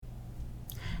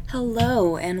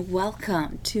Hello and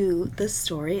welcome to the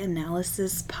Story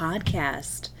Analysis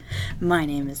Podcast. My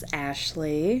name is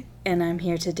Ashley and I'm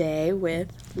here today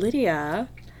with Lydia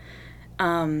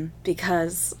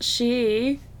because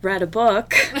she read a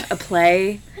book, a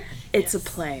play, it's a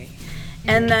play,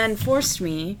 and then forced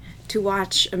me to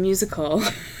watch a musical.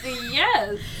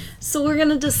 Yes. So we're going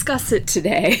to discuss it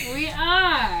today. We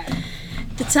are.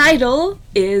 The title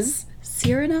is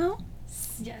Cyrano?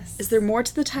 Yes. Is there more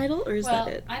to the title, or is that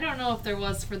it? I don't know if there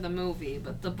was for the movie,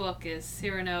 but the book is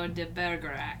Cyrano de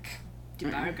Bergerac. De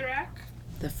Bergerac?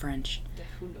 The French. De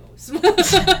who knows?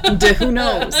 De who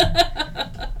knows?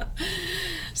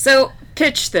 So,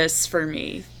 pitch this for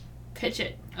me. Pitch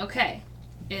it. Okay.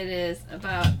 It is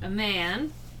about a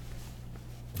man.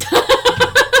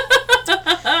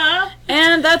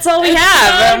 And that's all we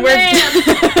have.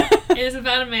 It is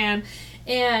about a man.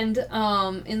 And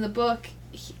in the book,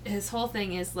 his whole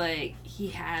thing is like he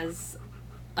has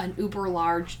an uber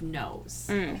large nose.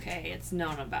 Okay, it's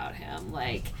known about him.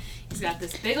 Like he's got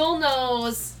this big old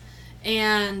nose,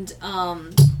 and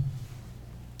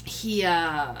he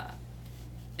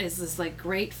is this like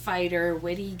great fighter,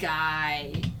 witty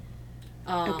guy.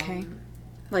 Okay.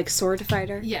 Like sword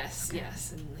fighter? Yes,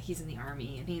 yes. And he's in the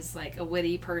army, and he's like a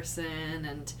witty person,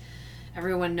 and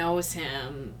everyone knows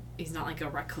him. He's not like a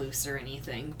recluse or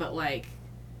anything, but like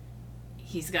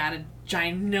he's got a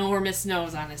ginormous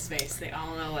nose on his face. They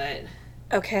all know it.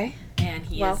 Okay. And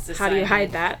he has decided... how do you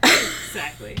hide that?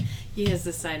 Exactly. He has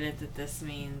decided that this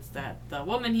means that the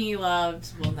woman he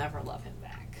loved will never love him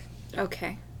back.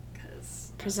 Okay.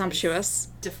 Because presumptuous.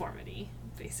 Deformity,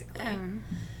 basically.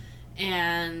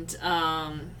 And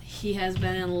he has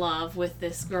been in love with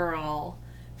this girl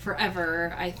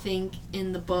forever. I think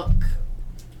in the book,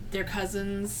 they're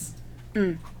cousins.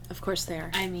 Of course they are.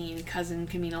 I mean, cousin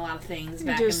can mean a lot of things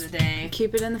back in the day.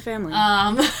 Keep it in the family.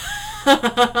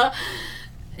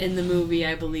 In the movie,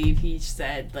 I believe he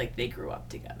said, like, they grew up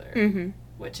together.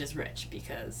 Which is rich,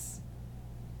 because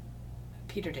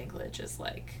Peter Dinklage is,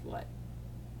 like, what,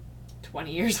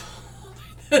 20 years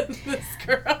older than this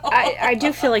girl? I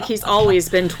do feel like he's always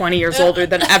been 20 years older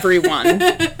than everyone.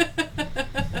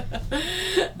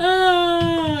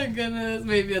 Oh, goodness.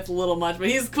 Maybe that's a little much, but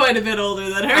he's quite a bit older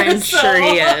than her. I'm sure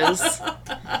he is.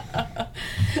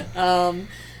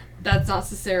 That's not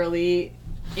necessarily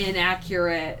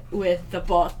inaccurate with the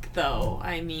book, though.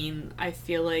 I mean, I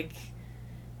feel like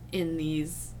in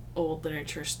these old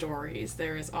literature stories,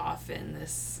 there is often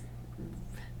this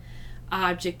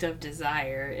object of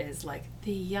desire is like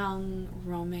the young,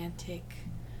 romantic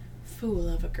fool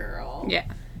of a girl. Yeah.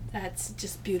 That's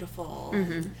just beautiful.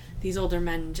 And these older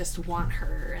men just want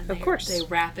her, and of course they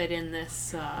wrap it in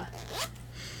this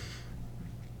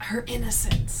her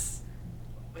innocence,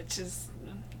 which is,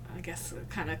 I guess, a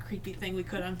kind of creepy thing we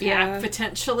could unpack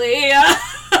potentially. Yep.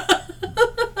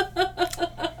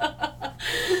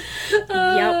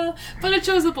 But it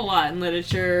shows up a lot in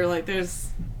literature. Like there's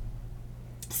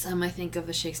some I think of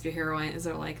the Shakespeare heroines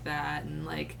are like that, and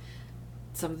like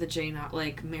some of the Jane,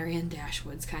 like Marianne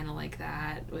Dashwood's kind of like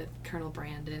that with Colonel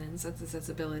Brandon and Sense and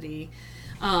Sensibility.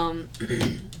 So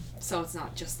it's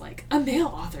not just like a male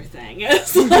author thing.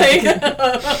 It's like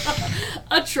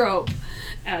a trope,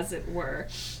 as it were.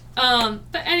 But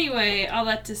anyway, all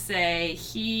that to say,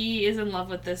 he is in love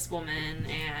with this woman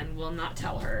and will not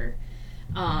tell her.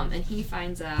 And he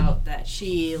finds out that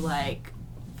she, like,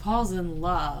 falls in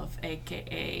love,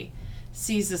 aka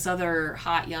sees this other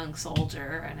hot young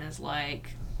soldier and is like,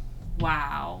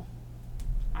 wow,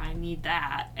 I need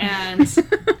that. And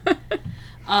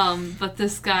but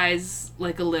this guy's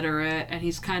like illiterate, and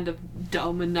he's kind of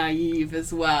dumb and naive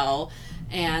as well.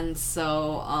 And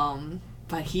so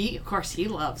but he, of course, he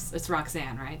loves, it's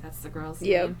Roxanne, right? That's the girl's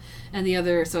name. And the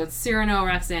other, so it's Cyrano,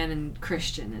 Roxanne, and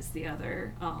Christian is the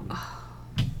other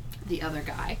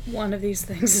guy. One of these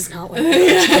things is not like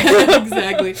that.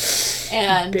 Exactly.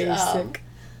 And basic.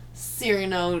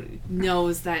 Cyrano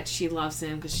knows that she loves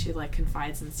him because she like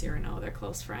confides in Cyrano. They're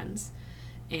close friends.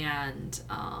 And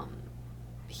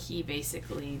he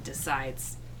basically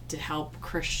decides to help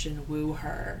Christian woo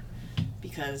her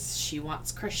because she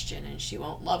wants Christian, and she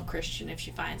won't love Christian if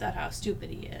she finds out how stupid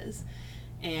he is.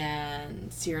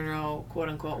 And Cyrano, quote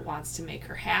unquote, wants to make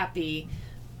her happy,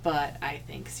 but I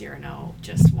think Cyrano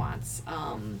just wants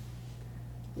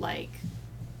like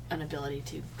an ability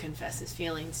to confess his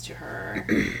feelings to her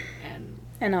and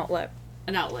An outlet,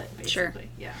 basically. Sure.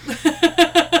 Yeah.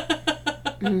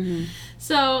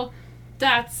 So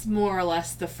that's more or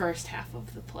less the first half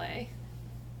of the play,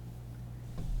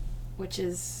 which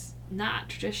is not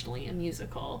traditionally a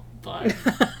musical, but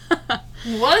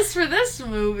Was for this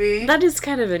movie. That is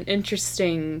kind of an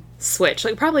interesting switch.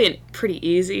 Like, probably a pretty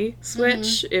easy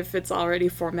switch if it's already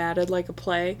formatted like a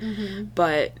play.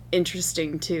 But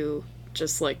interesting to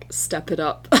just, like, step it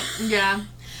up. Yeah.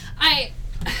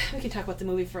 We can talk about the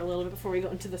movie for a little bit before we go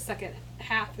into the second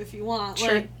half if you want.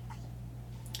 Sure. Like,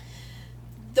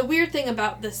 the weird thing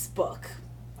about this book,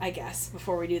 I guess,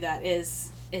 before we do that,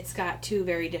 is it's got two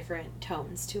very different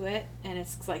tones to it, and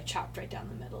it's, like, chopped right down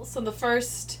the middle. So the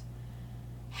first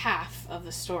half of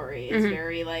the story is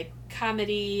very, like,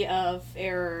 comedy of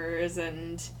errors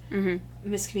and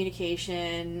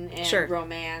miscommunication and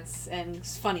romance and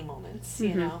funny moments,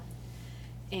 you know?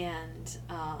 And,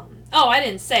 I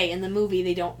didn't say, in the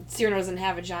movie, Cyrano doesn't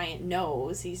have a giant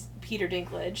nose. He's Peter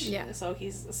Dinklage, so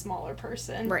he's a smaller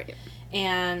person. Right.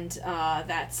 And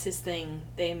that's his thing.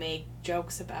 They make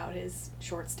jokes about his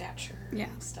short stature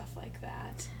and stuff like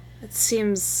that. It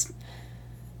seems,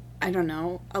 I don't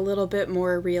know, a little bit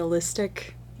more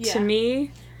realistic to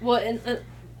me. Well, and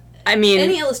I mean,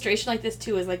 any illustration like this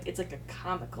too is like, it's like a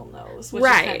comical nose, which is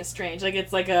kind of strange. Like,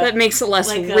 it's like a, that makes it less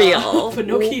like real. A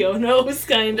Pinocchio nose,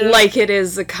 kind of. Like it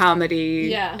is a comedy.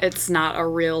 Yeah. It's not a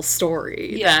real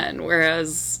story then.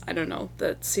 Whereas, I don't know,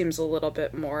 that seems a little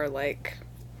bit more like,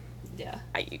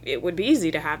 it would be easy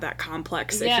to have that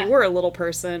complex if you were a little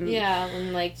person. Yeah,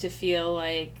 and like to feel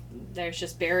like there's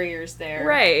just barriers there.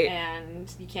 Right.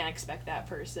 And you can't expect that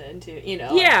person to,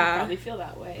 to probably feel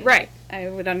that way. Right. I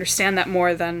would understand that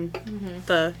more than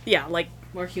like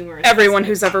more humorous. Everyone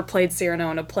who's ever played Cyrano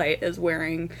in a play is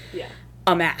wearing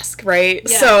a mask, right?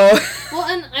 Yeah. So. Well,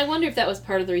 and I wonder if that was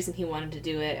part of the reason he wanted to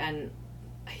do it, and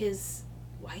his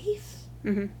wife,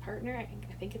 partner,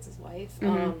 I think it's his wife,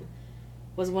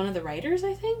 was one of the writers,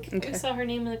 I think. Okay. I saw her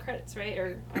name in the credits, right?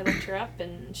 Or I looked her up,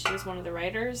 and she was one of the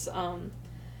writers.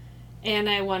 And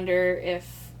I wonder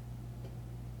if...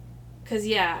 Because,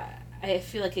 I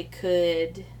feel like it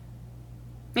could...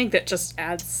 I think that just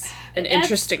adds an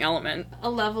interesting element. A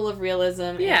level of realism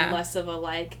and less of a,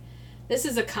 like... This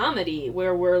is a comedy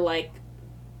where we're, like,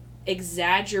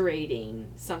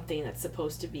 exaggerating something that's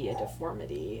supposed to be a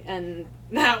deformity. And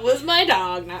that was my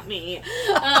dog, not me.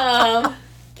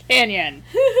 Canyon.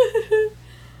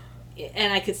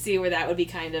 And I could see where that would be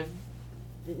kind of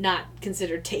not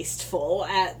considered tasteful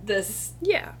at this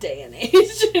day and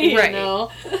age, you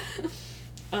know?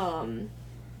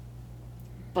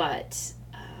 But,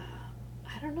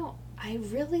 I don't know. I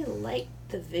really like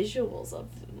the visuals of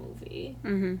the movie.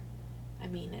 I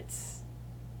mean, it's...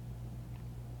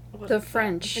 The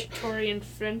French. Victorian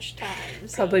French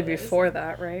times. Probably before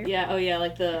that, right? Yeah,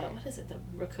 like the, what is it, the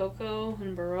Rococo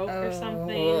and Baroque or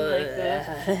something? Like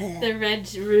the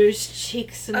red rouge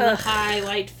cheeks and the high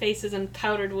white faces and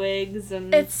powdered wigs.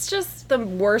 And it's just the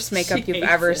worst makeup you've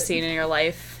ever seen in your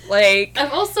life. Like,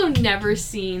 I've also never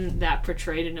seen that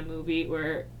portrayed in a movie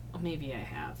where, well, maybe I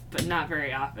have, but not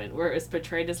very often, where it was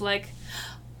portrayed as, like,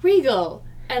 regal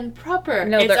and proper.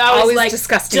 No, it's they're always like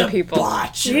disgusting people.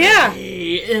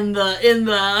 Debauchery in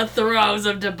the throes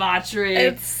of debauchery.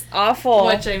 It's awful.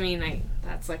 Which, I mean,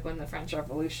 that's like when the French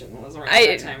Revolution was around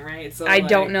that time, right? So I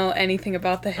don't know anything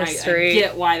about the history. I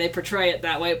get why they portray it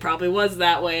that way. It probably was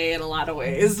that way in a lot of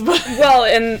ways. But well,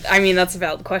 and I mean that's a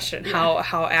valid question.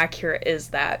 How accurate is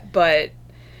that? But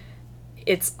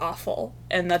it's awful,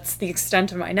 and that's the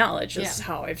extent of my knowledge. Is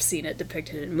how I've seen it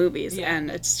depicted in movies, and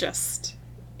it's just.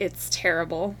 It's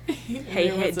terrible.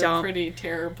 Hey, don't. A pretty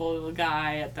terrible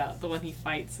guy at the one he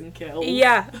fights and kills.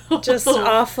 Yeah, just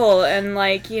awful. And,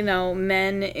 like,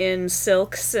 men in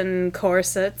silks and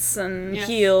corsets and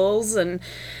heels and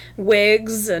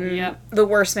wigs and the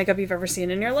worst makeup you've ever seen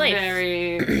in your life.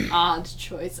 Very odd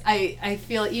choice. I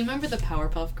feel... You remember the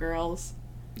Powerpuff Girls?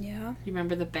 Yeah. You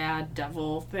remember the bad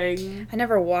devil thing? I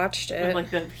never watched it. With,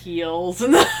 like, the heels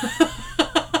and the...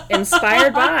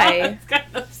 Inspired by. It's kind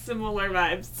of similar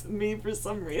vibes to me for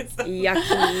some reason.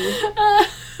 Yucky.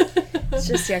 It's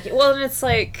just yucky. Well, and it's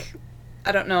like,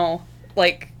 I don't know,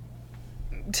 like,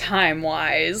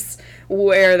 time-wise,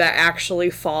 where that actually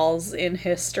falls in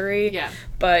history. Yeah.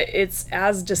 But it's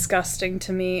as disgusting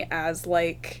to me as,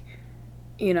 like,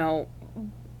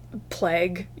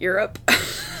 Plague Europe.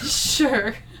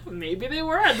 Sure. Maybe they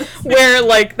were. Where,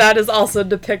 like, that is also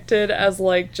depicted as,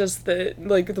 like, just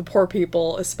the poor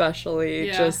people, especially,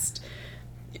 just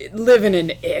living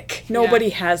in ick. Nobody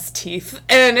has teeth.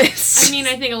 And it's... I mean,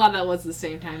 I think a lot of that was the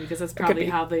same time, because that's probably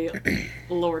how the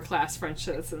lower-class French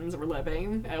citizens were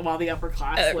living, while the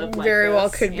upper-class lived like very this, well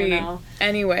could be.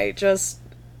 Anyway, just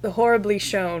horribly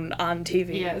shown on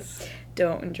TV. Yes.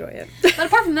 Don't enjoy it. But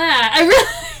apart from that,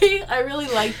 I really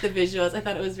liked the visuals. I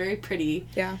thought it was very pretty.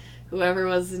 Yeah. whoever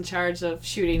was in charge of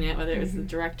shooting it, whether it was the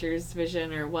director's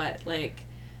vision or what, like,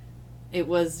 it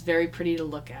was very pretty to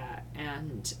look at,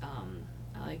 and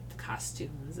I liked the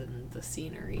costumes and the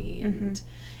scenery, and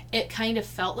it kind of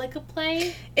felt like a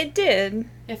play. It did.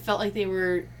 It felt like they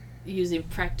were using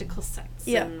practical sets,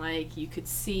 and, like, you could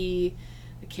see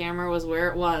the camera was where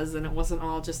it was, and it wasn't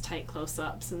all just tight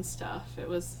close-ups and stuff. It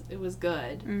was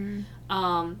good.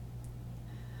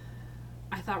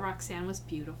 I thought Roxanne was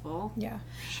beautiful. Yeah,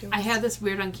 she was. I had this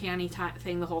weird uncanny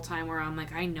thing the whole time where I'm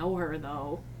like, I know her,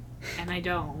 though. And I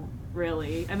don't,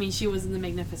 really. I mean, she was in The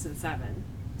Magnificent Seven,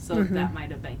 so that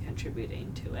might have been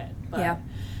contributing to it. But,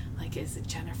 like, is it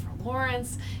Jennifer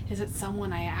Lawrence? Is it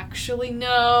someone I actually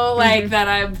know, like, that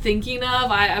I'm thinking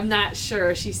of? I'm not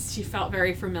sure. She felt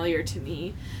very familiar to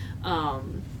me.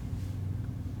 But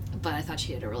I thought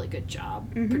she did a really good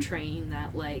job portraying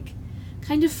that, like,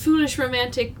 kind of foolish,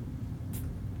 romantic,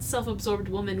 self-absorbed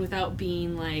woman without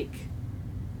being, like...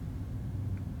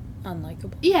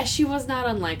 unlikable. Yeah, she was not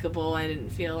unlikable. I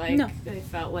didn't feel like... No. I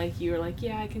felt like you were like,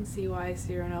 yeah, I can see why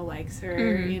Cyrano likes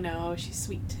her, you know, she's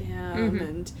sweet to him,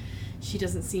 and she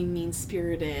doesn't seem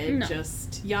mean-spirited,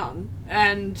 just young,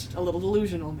 and a little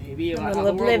delusional, maybe, about how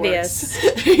the world works.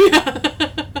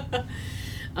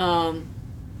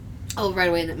 Right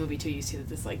away in that movie, too, you see that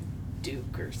this, like,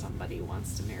 duke or somebody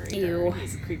wants to marry her, and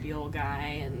he's a creepy old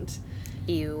guy, and...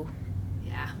 Ew.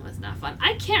 Yeah, it was not fun.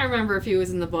 I can't remember if he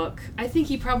was in the book. I think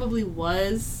he probably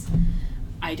was.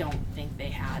 I don't think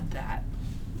they had that.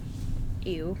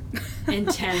 Ew.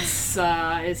 Intense,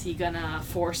 is he gonna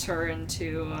force her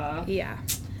into,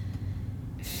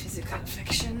 physical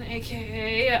fiction,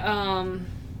 aka,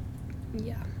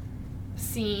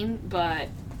 scene, but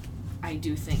I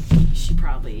do think she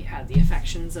probably had the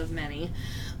affections of many.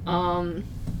 I'm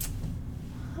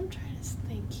trying to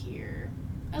think here.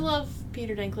 I love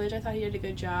Peter Dinklage. I thought he did a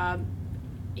good job.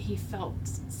 He felt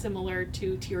similar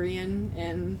to Tyrion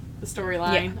in the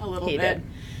storyline a little bit. Did.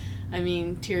 I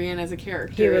mean, Tyrion as a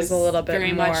character he was a little bit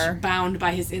very more... much bound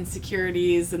by his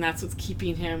insecurities, and that's what's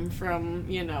keeping him from,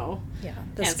 you know... Yeah,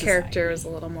 this character is a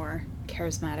little more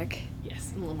charismatic.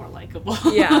 Yes, and a little more likable.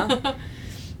 Yeah.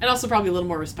 And also probably a little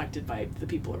more respected by the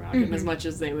people around him, as much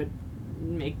as they would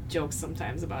make jokes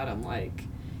sometimes about him, like...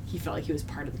 He felt like he was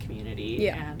part of the community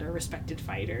and a respected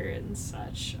fighter and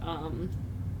such.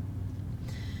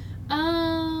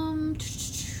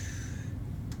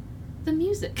 The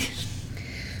music.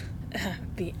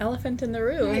 The elephant in the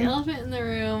room. The elephant in the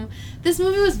room. This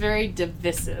movie was very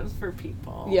divisive for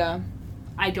people. Yeah.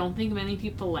 I don't think many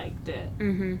people liked it.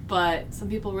 But some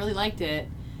people really liked it,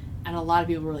 and a lot of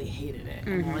people really hated it.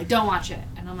 And they're like, don't watch it.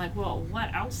 And I'm like, well,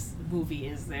 what else movie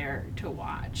is there to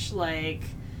watch? Like...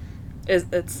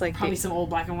 It's like probably some old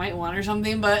black and white one or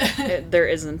something, but there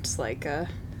isn't like a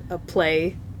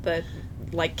play that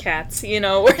like Cats, you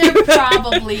know. There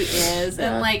probably is,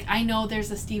 and like I know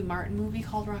there's a Steve Martin movie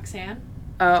called Roxanne.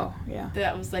 Oh yeah,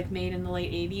 that was like made in the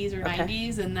late '80s or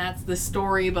 '90s, and that's the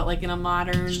story, but like in a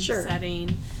modern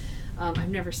setting. I've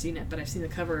never seen it, but I've seen the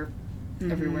cover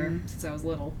everywhere since I was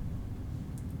little.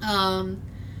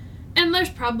 And there's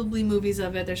probably movies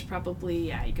of it. There's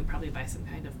probably, you can probably buy some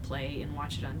kind of play and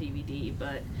watch it on DVD.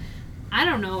 But I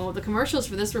don't know. The commercials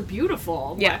for this were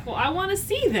beautiful. Yeah. Like, well, I want to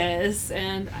see this.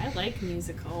 And I like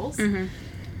musicals.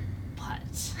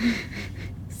 But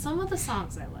some of the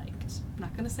songs I liked. I'm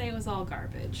not going to say it was all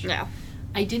garbage. Yeah.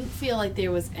 I didn't feel like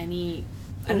there was any...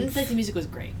 I didn't think the music was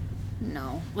great.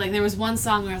 No. Like, there was one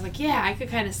song where I was like, yeah, I could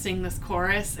kind of sing this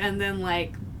chorus. And then,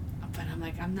 like... But I'm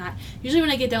like, I'm not... Usually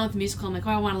when I get done with the musical, I'm like, oh,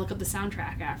 I want to look up the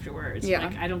soundtrack afterwards. Yeah.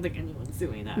 Like, I don't think anyone's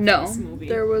doing that for this movie.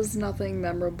 There was nothing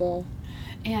memorable.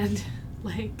 And,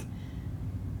 like...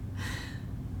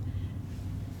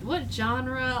 What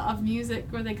genre of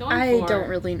music were they going for? I don't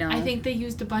really know. I think they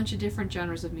used a bunch of different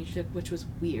genres of music, which was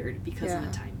weird because of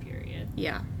the time period.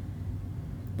 Yeah.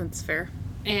 That's fair.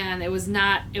 And it was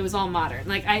not... It was all modern.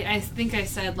 Like, I think I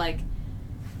said, like...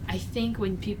 I think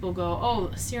when people go,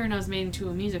 oh, Cyrano's made into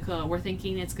a musical, we're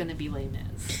thinking it's going to be Les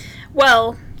Mis.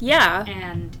 Well, yeah.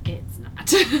 And it's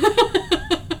not.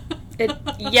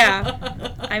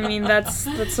 I mean, that's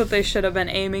what they should have been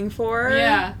aiming for.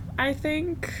 Yeah. I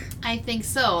think. I think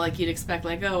so. Like, you'd expect,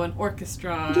 like, oh, an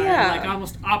orchestra. Yeah. Or, like,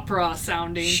 almost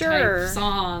opera-sounding type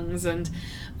songs. And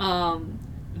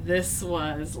this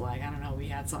was, like, I don't know, we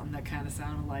had something that kind of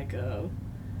sounded like a...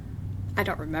 I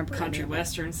don't remember. Country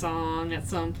western song at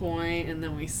some point, and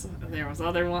then there was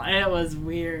other one. It was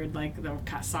weird, like the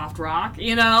soft rock,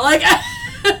 you know, like.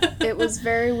 It was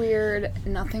very weird.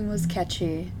 Nothing was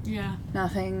catchy. Yeah.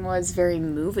 Nothing was very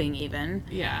moving, even.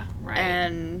 Yeah. Right.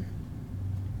 And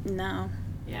no.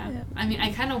 Yeah. I mean,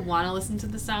 I kind of want to listen to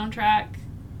the soundtrack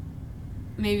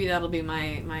maybe that'll be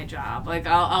my job. Like,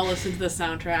 I'll listen to the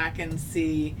soundtrack and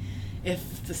see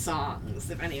if the songs,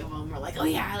 if any of them are like, oh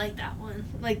yeah, I like that one.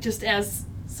 Like, just as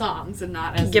songs and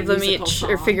not as give them each song.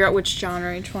 or figure out which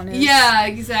genre each one is. Yeah,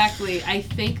 exactly. I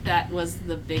think that was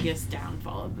the biggest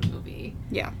downfall of the movie.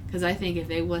 Yeah. Because I think if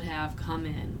they would have come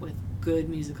in with good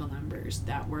musical numbers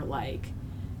that were like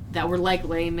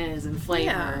Les Mis and flavor,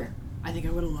 Yeah. I think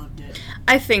I would have loved it.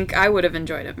 I think I would have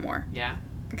enjoyed it more. Yeah.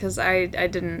 Because I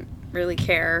didn't really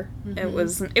care. It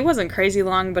wasn't crazy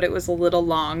long, but it was a little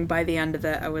long by the end of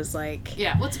it. I was like,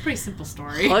 yeah, well, it's a pretty simple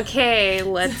story. Okay,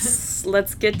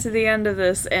 let's get to the end of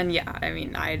this. And yeah, I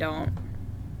mean, I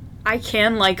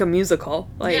can like a musical.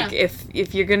 Like,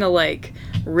 if you're gonna like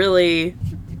really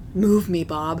move me,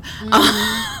 Bob,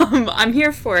 I'm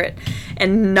here for it.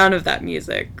 And none of that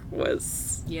music was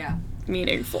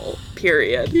meaningful,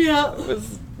 period. Yeah. It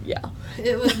was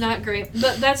It was not great,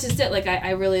 but that's just it. Like,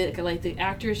 I really like the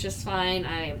actors just fine.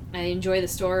 I enjoy the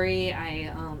story.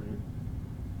 I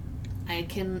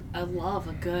love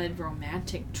a good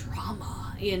romantic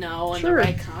drama, in the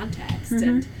right context,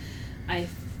 and I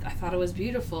thought it was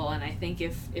beautiful. And I think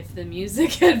if the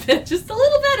music had been just a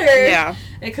little better,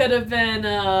 it could have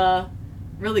been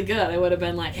really good. I would have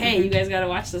been like, hey, you guys got to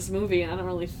watch this movie, and I don't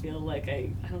really feel like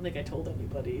I don't think I told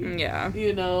anybody. Yeah.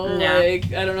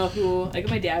 Like, I don't know who, like,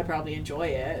 my dad would probably enjoy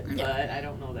it, but I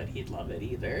don't know that he'd love it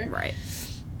either. Right.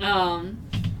 But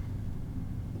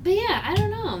yeah, I don't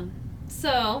know.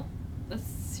 So, do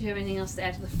you have anything else to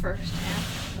add to the first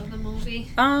half of the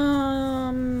movie?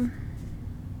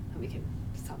 We can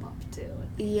sum up too.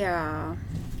 Yeah. I'm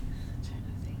trying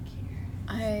to think here.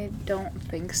 I don't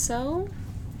think so.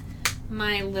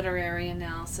 My literary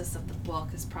analysis of the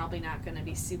book is probably not going to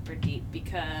be super deep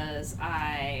because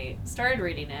I started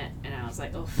reading it and I was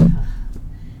like, oh,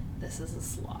 this is a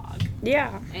slog.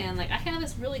 Yeah. And like, I have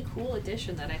this really cool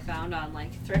edition that I found on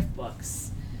like thrift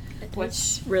books,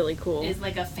 which really cool. is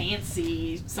like a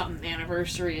fancy something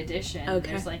anniversary edition. Okay.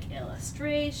 There's like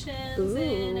illustrations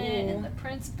in it, and the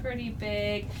print's pretty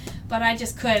big. But I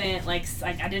just couldn't I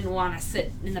didn't want to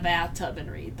sit in the bathtub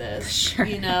and read this. Sure.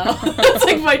 It's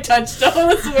like my touchstone.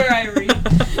 That's where I read.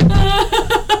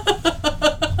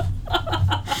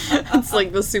 It's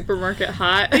like the supermarket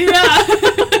hot.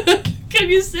 Yeah. Can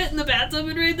you sit in the bathtub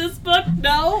and read this book?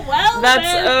 No? Well,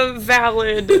 that's a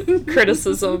valid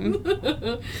criticism.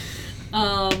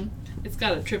 It's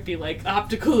got a trippy, like,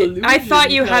 optical illusion I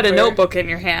thought you had a cover. notebook in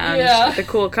your hand with a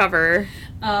cool cover.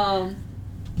 But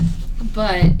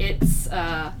it's,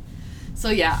 so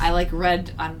yeah, I, like,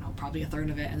 read, I don't know, probably a third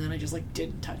of it, and then I just, like,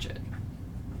 didn't touch it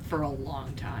for a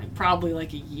long time. Probably,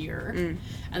 like, a year.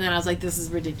 And then I was like, this is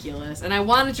ridiculous. And I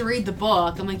wanted to read the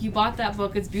book. I'm like, you bought that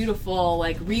book, it's beautiful,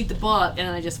 like, read the book. And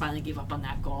then I just finally gave up on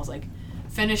that goal. I was like,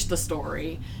 finish the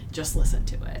story, just listen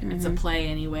to it. It's a play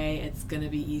anyway. It's going to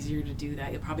be easier to do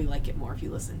that. You'll probably like it more if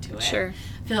you listen to it. Sure. I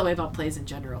feel that way about plays in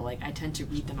general. Like, I tend to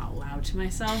read them out loud to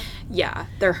myself. Yeah,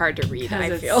 they're hard to read,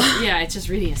 I feel. Yeah, it's just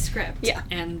reading a script. Yeah.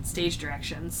 And stage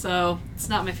direction. So, it's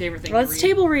not my favorite thing Let's to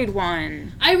read. table read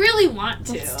one. I really want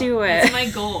to. Let's do it. That's my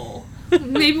goal.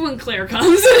 Maybe when Claire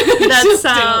comes. That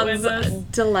sounds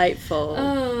delightful.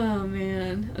 Oh,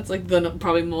 man. That's like the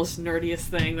probably most nerdiest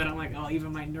thing that I'm like, oh,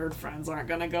 even my nerd friends aren't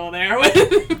going to go there with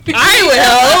me.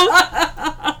 I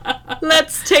will!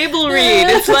 Let's table read.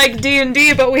 It's like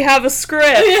D&D, but we have a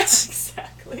script. Yeah,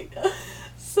 exactly.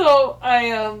 So,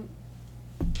 I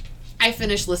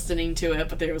finished listening to it,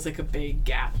 but there was like a big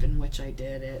gap in which I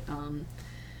did it.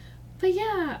 But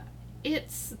yeah,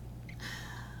 it's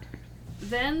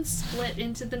then split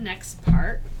into the next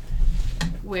part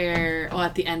where, well,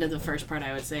 at the end of the first part,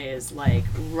 I would say, is like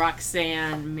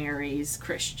Roxanne marries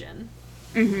Christian.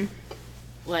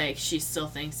 Like, she still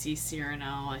thinks he's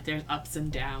Cyrano. Like, there's ups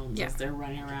and downs as they're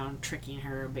running around tricking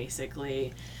her,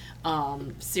 basically.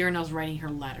 Cyrano's writing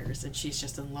her letters, and she's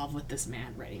just in love with this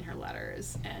man writing her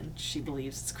letters, and she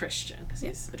believes it's Christian because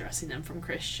he's addressing them from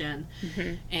Christian.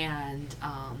 And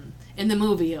in the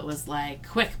movie, it was like,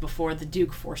 quick, before the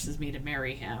Duke forces me to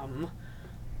marry him,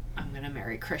 I'm gonna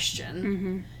marry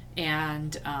Christian.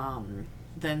 And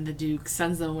then the Duke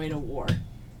sends them away to war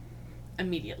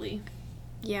immediately.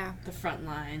 Yeah. The front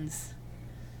lines.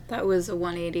 That was a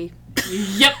 180.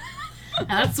 Yep. And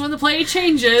that's when the play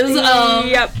changes.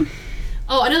 Yep.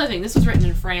 Oh, another thing. This was written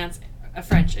in French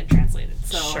and translated.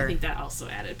 So Sure. I think that also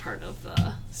added part of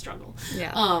the struggle.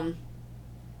 Yeah.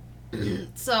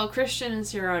 So Christian and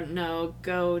Cyrano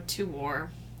go to war.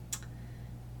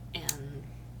 And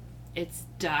it's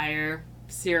dire.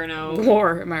 Cyrano...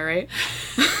 War, am I right?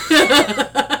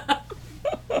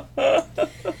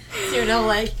 Cyrano,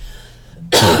 like...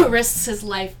 risks his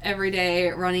life every day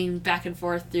running back and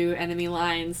forth through enemy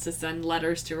lines to send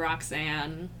letters to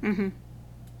Roxanne. Mm-hmm.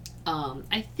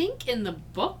 I think in the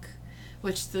book,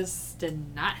 which this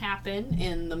did not happen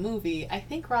in the movie, I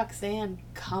think Roxanne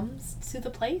comes to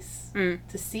the place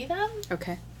to see them.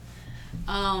 Okay.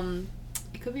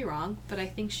 It could be wrong, but I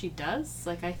think she does.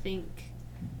 Like, I think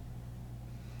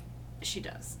she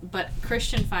does. But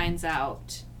Christian finds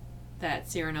out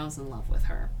that Cyrano's in love with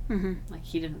her. Mm-hmm. Like,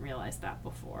 he didn't realize that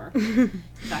before. He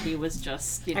thought he was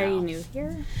just, Are you new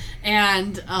here?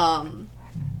 And,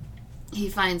 he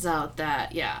finds out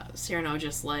that, Cyrano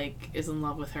just, like, is in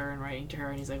love with her and writing to her,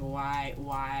 and he's like, why,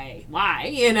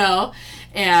 you know?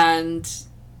 And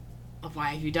why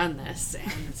have you done this?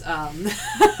 And,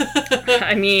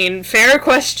 I mean, fair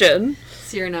question.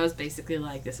 Cyrano's basically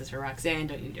like, this is for Roxanne,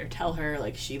 don't you dare tell her,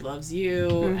 like, she loves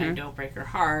you, and don't break her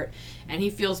heart. And he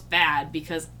feels bad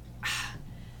because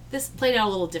this played out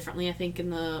a little differently, I think, in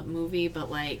the movie,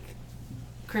 but, like,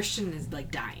 Christian is,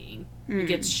 like, dying. He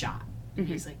gets shot. And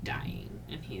he's, like, dying,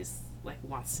 and he's, like,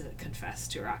 wants to confess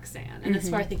to Roxanne. And that's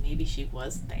where I think maybe she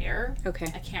was there. Okay.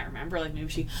 I can't remember. Like, maybe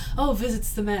she,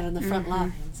 visits the men on the front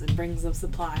lines and brings them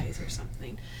supplies or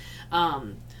something.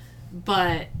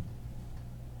 But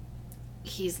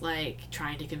he's, like,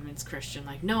 trying to convince Christian,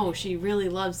 like, no, she really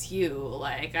loves you.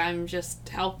 Like, I'm just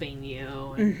helping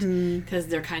you. And because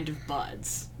they're kind of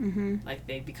buds. Like,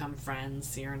 they become friends.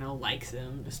 Cyrano likes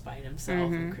him despite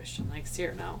himself, and Christian likes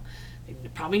Cyrano. They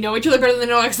probably know each other better than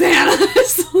Roxanne,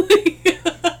 honestly.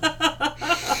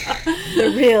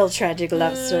 The real tragic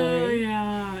love story.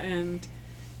 Yeah, and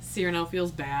Cyrano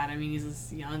feels bad. I mean, he's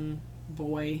this young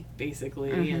boy,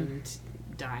 basically, and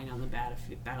dying on the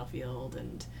battlefield,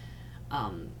 and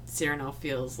Cyrano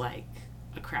feels like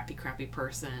a crappy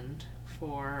person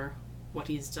for what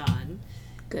he's done.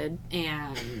 Good.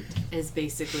 And is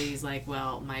basically, he's like,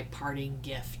 well, my parting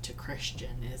gift to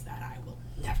Christian is that I will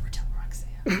never tell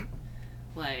Roxanne.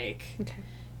 Like,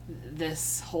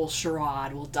 this whole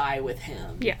charade will die with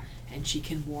him. Yeah. And she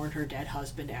can mourn her dead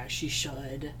husband as she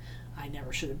should. I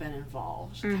never should have been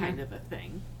involved, kind of a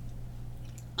thing.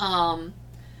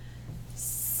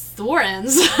 War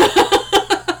ends.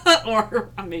 Or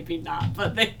maybe not,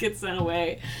 but they get sent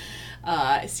away.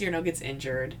 Cyrano gets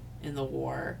injured in the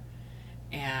war.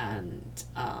 And,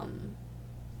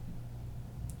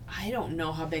 I don't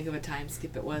know how big of a time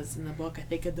skip it was in the book. I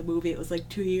think in the movie it was like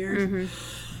 2 years.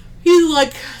 He's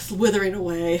like withering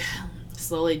away,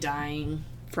 slowly dying.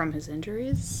 From his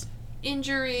injuries?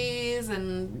 Injuries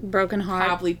and broken heart.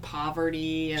 Probably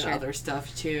poverty and other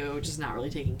stuff too. Just not really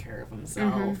taking care of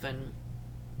himself and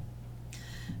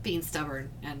being stubborn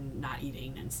and not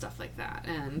eating and stuff like that.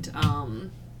 And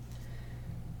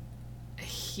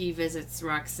he visits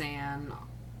Roxanne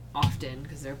often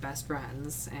because they're best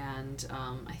friends, and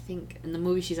I think in the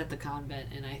movie she's at the convent,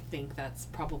 and I think that's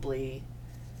probably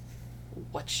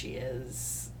what she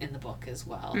is in the book as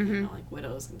well. You know, like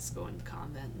widows can just go in the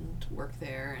convent and work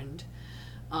there, and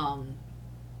I'm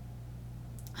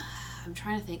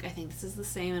trying to think. I think this is the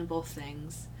same in both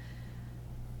things.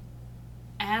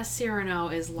 As Cyrano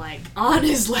is like on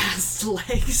his last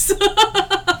legs,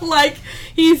 like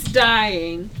he's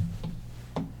dying,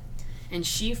 and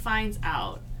she finds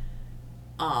out.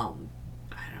 I don't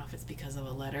know if it's because of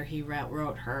a letter he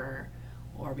wrote her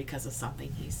or because of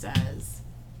something he says,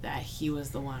 that he was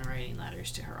the one writing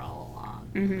letters to her all along.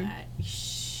 That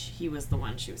he was the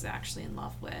one she was actually in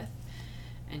love with.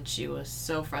 And she was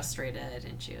so frustrated,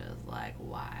 and she was like,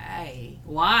 why?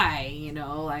 You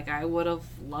know, like, I would have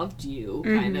loved you,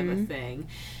 kind of a thing.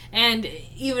 And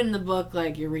even in the book,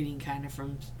 like, you're reading kind of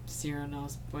from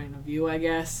Cyrano's point of view, I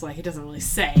guess. Like, it doesn't really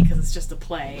say, because it's just a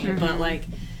play. But, like,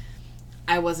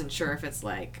 I wasn't sure if it's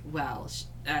like, well,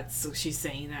 she's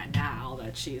saying that now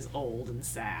that she's old and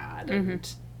sad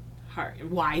and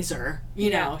wiser. You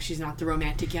know, she's not the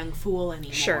romantic young fool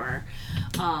anymore. Sure.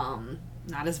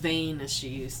 Not as vain as she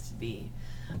used to be.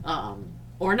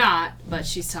 Or not, but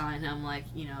she's telling him, like,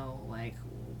 you know, like,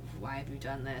 why have you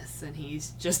done this? And he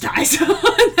just dies.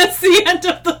 That's the end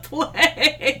of the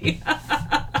play.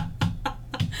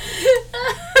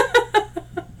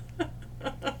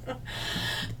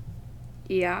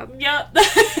 Yeah. Yep.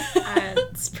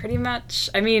 It's pretty much,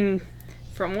 I mean,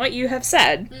 from what you have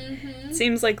said, it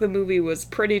seems like the movie was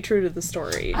pretty true to the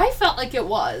story. I felt like it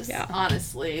was,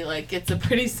 honestly. Like, it's a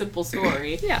pretty simple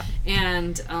story.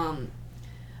 And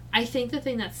I think the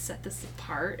thing that set this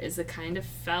apart is it kind of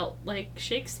felt like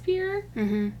Shakespeare.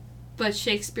 But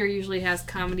Shakespeare usually has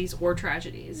comedies or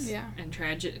tragedies.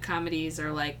 And comedies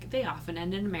are like, they often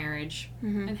end in marriage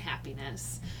and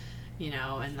happiness. you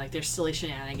know, and, like, there's silly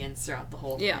shenanigans throughout the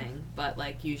whole thing, but,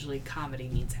 like, usually comedy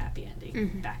means happy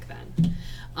ending back then.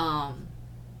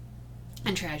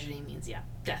 And tragedy means,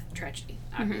 death, tragedy,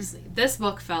 obviously. This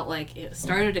book felt like it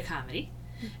started a comedy,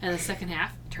 and the second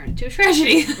half turned into a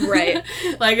tragedy. Right.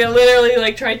 Like, it literally,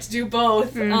 like, tried to do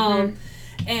both.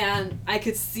 And I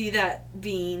could see that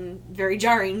being very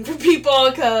jarring for people,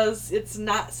 because it's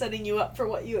not setting you up for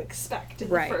what you expect in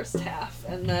the first half.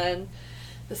 And then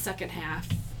the second half,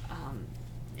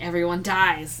 everyone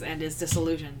dies and is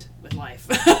disillusioned with life.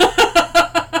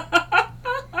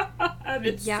 And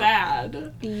it's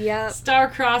sad. Yeah.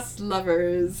 Star-crossed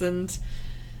lovers, and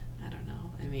I don't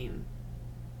know. I mean,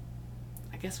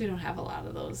 I guess we don't have a lot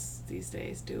of those these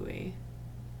days, do we?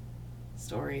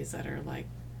 Stories that are, like,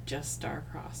 just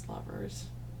star-crossed lovers.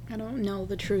 I don't know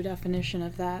the true definition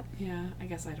of that. Yeah, I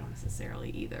guess I don't necessarily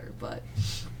either, but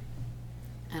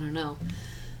I don't know.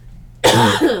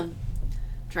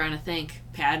 Trying to think.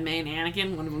 Padme and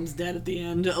Anakin, one of them's dead at the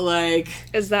end. Like,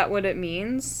 is that what it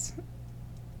means?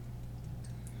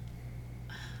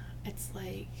 It's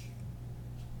like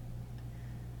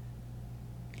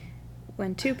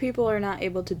when two people are not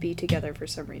able to be together for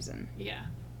some reason. Yeah.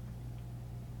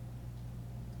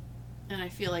 And I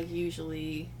feel like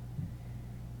usually,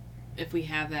 if we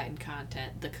have that in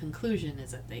content, the conclusion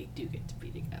is that they do get to be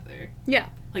together. Yeah.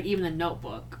 Like, even the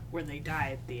Notebook, where they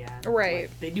die at the end. Right.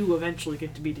 Like, they do eventually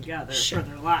get to be together for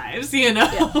their lives, you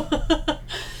know?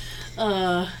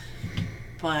 Yeah.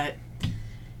 But,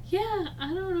 yeah,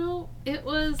 I don't know. It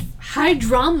was high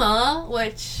drama,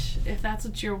 which, if that's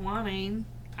what you're wanting,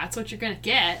 that's what you're gonna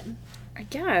get. I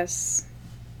guess.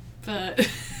 But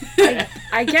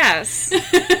I guess.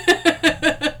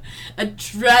 A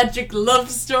tragic love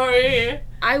story.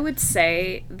 I would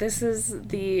say this is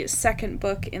the second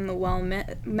book in the Well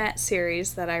Met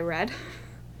series that I read.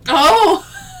 Oh!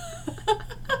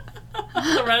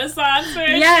 The Renaissance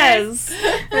series? Yes!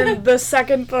 And the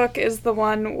second book is the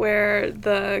one where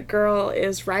the girl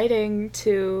is writing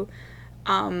to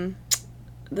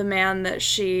the man that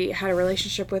she had a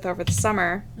relationship with over the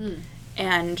summer.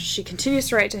 And she continues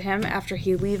to write to him after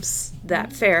he leaves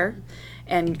that fair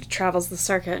and travels the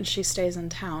circuit, and she stays in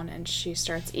town, and she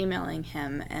starts emailing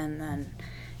him, and then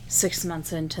 6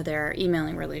 months into their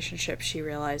emailing relationship, she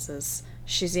realizes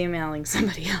she's emailing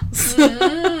somebody else.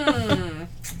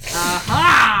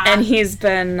 Aha! And he's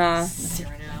been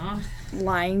Cyrano.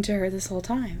 lying to her this whole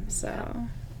time, so...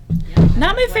 Yeah,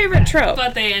 not my favorite trope.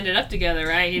 But they ended up together,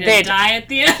 right? He didn't die at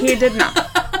the end? He did not.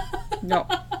 No.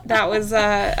 That was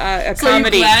a so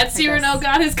comedy. So you glad Cyrano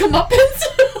got his comeuppance?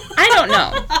 I don't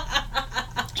know.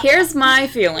 Here's my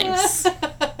feelings.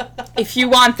 If you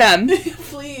want them.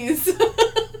 Please.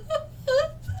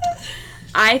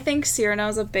 I think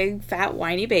Cyrano's a big, fat,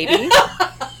 whiny baby.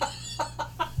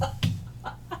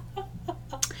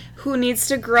 Who needs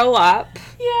to grow up.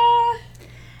 Yeah.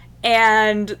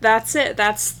 And that's it.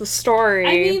 That's the story.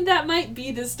 I mean, that might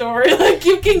be the story. Like,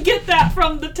 you can get that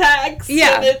from the text.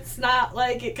 Yeah. And it's not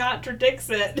like it contradicts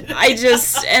it.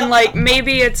 and like,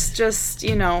 maybe it's just,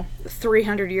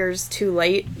 300 years too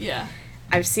late. Yeah.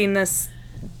 I've seen this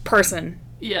person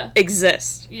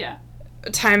exist. Yeah.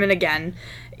 Time and again.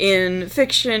 In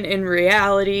fiction, in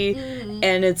reality,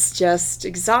 and it's just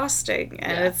exhausting.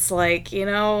 And it's like,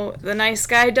 the nice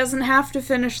guy doesn't have to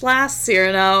finish last,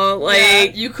 Cyrano.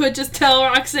 Like, you could just tell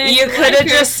Roxanne. You could have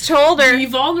just told her. Be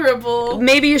vulnerable.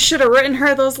 Maybe you should have written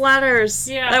her those letters.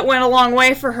 Yeah. That went a long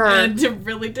way for her. And it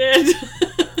really did.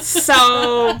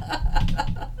 So,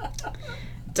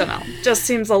 don't know. Just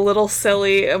seems a little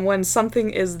silly. And when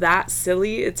something is that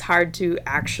silly, it's hard to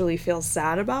actually feel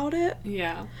sad about it.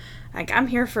 Yeah. Like, I'm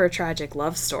here for a tragic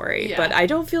love story, but I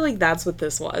don't feel like that's what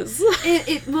this was.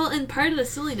 Well, and part of the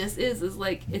silliness is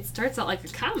like, it starts out like a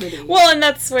comedy. Well, and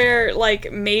that's where,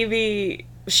 like, maybe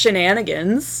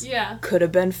shenanigans could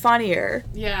have been funnier.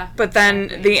 Yeah. But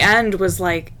then the end was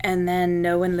like, and then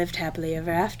no one lived happily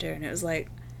ever after. And it was like,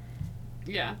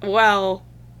 well,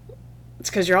 it's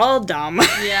because you're all dumb.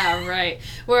 Yeah, right.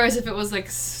 Whereas if it was, like,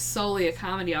 solely a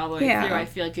comedy all the way through, I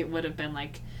feel like it would have been,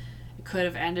 like, could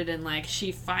have ended in, like,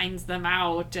 she finds them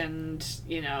out and,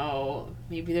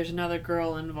 maybe there's another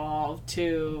girl involved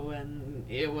too, and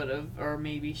it would have, or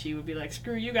maybe she would be like,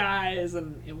 screw you guys,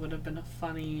 and it would have been a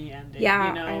funny ending,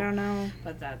 I don't know.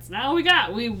 But that's not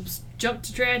what we jumped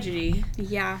to tragedy.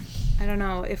 Yeah, I don't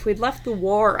know. If we'd left the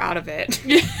war out of it,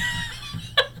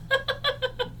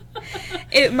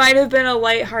 it might have been a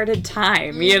lighthearted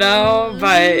time,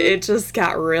 but it just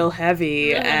got real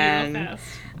heavy, and...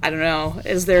 I don't know.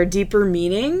 Is there a deeper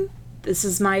meaning this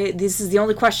is the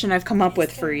only question I've come up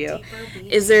with for you.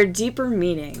 Is there deeper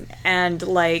meaning? And,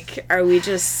 like, are we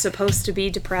just supposed to be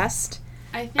depressed?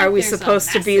 I think are we there's supposed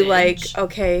a to be like, message.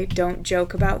 okay, don't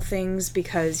joke about things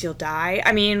because you'll die?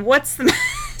 I mean, what's the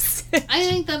message? I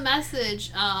think the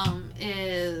message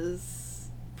is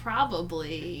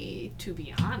probably, to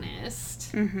be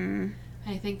honest,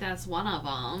 I think that's one of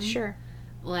them. Sure.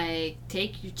 Like,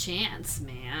 take your chance,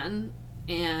 man.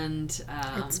 And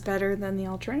it's better than the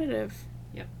alternative.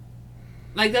 Yep.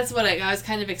 Like, that's what I was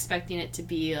kind of expecting it to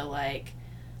be, like,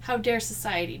 how dare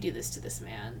society do this to this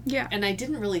man? Yeah. And I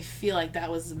didn't really feel like that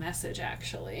was the message,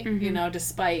 actually. You know,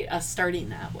 despite us starting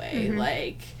that way.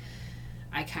 Like,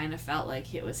 I kind of felt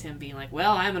like it was him being like,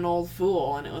 well, I'm an old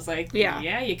fool. And it was like,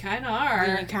 yeah you kind of are.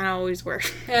 Yeah, you kind of always were.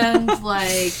 And,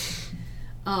 like,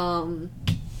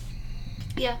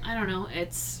 yeah, I don't know.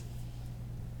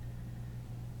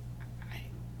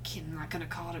 I'm not going to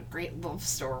call it a great love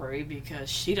story because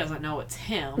she doesn't know it's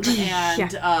him.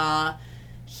 And,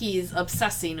 he's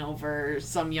obsessing over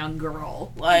some young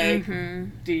girl. Like,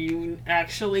 do you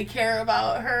actually care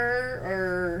about her,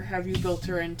 or have you built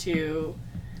her into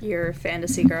your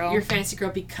fantasy girl? Your fantasy girl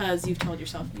because you've told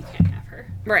yourself you can't have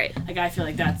her. Right. Like, I feel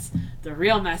like that's the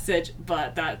real message,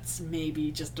 but that's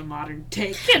maybe just a modern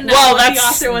take. And well, what the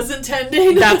author was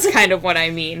intending. That's kind of what I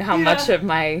mean. How much of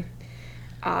my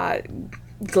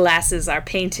glasses are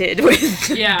painted with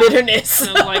bitterness.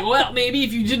 And I'm like, well, maybe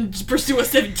if you didn't pursue a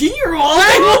 17-year-old,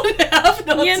 I wouldn't have.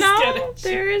 No, you know,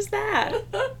 there is that.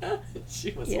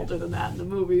 She was older than that in the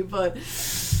movie, but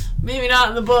maybe not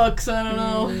in the books. I don't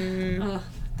know.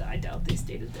 I doubt they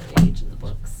stated their age in the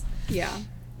books. Yeah.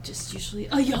 Just usually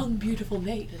a young, beautiful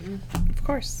maiden. Of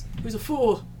course. Who's a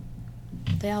fool.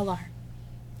 They all are.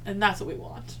 And that's what we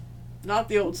want. Not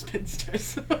the old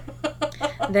spinsters.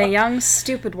 The young,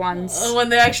 stupid ones. When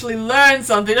they actually learn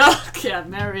something. Oh, can't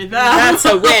marry that. That's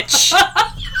a witch.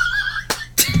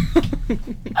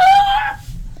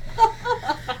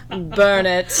 Burn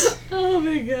it. Oh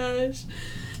my gosh.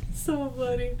 So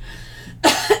funny.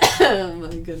 Oh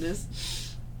my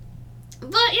goodness.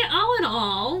 But yeah, all in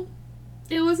all,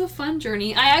 it was a fun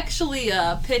journey. I actually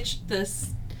pitched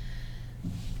this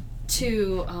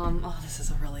to, this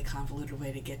is a really convoluted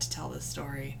way to get to tell this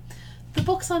story. The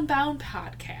Books Unbound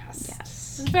podcast.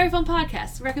 Yes. It's a very fun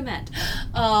podcast. Recommend.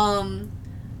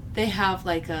 They have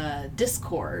like a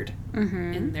Discord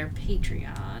in their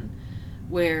Patreon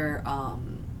where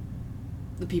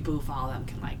the people who follow them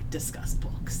can like discuss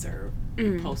books or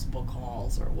post book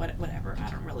hauls or whatever. I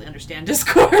don't really understand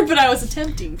Discord, but I was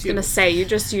attempting to. I was going to say, you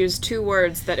just used two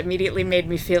words that immediately made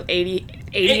me feel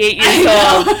 88 years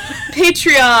old.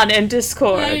 Patreon and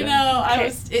Discord. I know.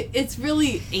 Okay. It's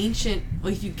really ancient.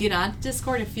 Like, if you get on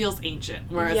Discord, it feels ancient.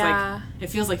 Whereas, like,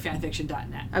 it feels like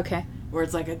fanfiction.net. Okay. Where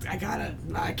it's like,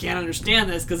 I can't understand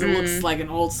this because it looks like an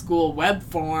old school web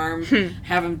form.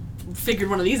 Haven't figured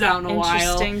one of these out in a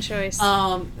while. Interesting choice.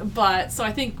 But, so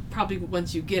I think probably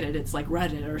once you get it, it's like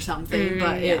Reddit or something.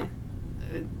 But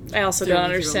I also don't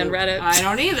understand Reddit. I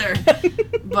don't either.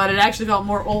 But it actually felt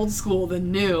more old school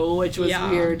than new, which was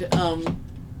weird.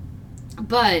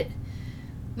 But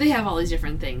they have all these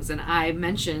different things, and I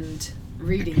mentioned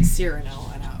reading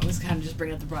Cyrano, and I was kind of just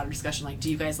bringing up the broader discussion, like, do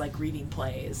you guys like reading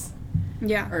plays?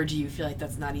 Yeah. Or do you feel like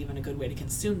that's not even a good way to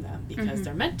consume them because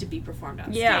they're meant to be performed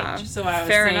on Yeah, stage? So I was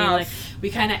fair saying, enough. like, we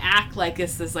kind of act like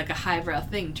this is like a highbrow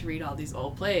thing to read all these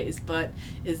old plays, but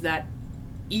is that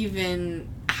even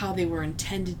how they were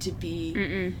intended to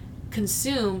be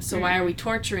consumed? So why are we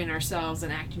torturing ourselves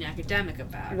and acting academic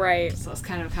about it? Right. So it's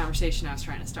kind of a conversation I was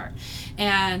trying to start,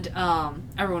 and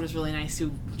everyone was really nice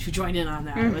who joined in on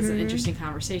that. It was an interesting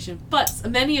conversation, but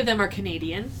many of them are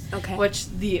Canadian, which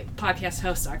the podcast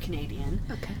hosts are Canadian,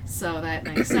 so that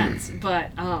makes sense.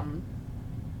 But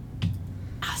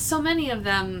so many of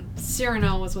them,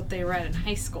 Cyrano was what they read in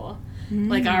high school.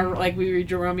 Like we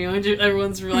read Romeo and Juliet.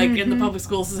 Everyone's like in the public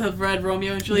schools have read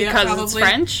Romeo and Juliet because probably. It's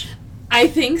French. I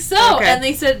think so. Okay. And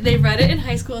they said they read it in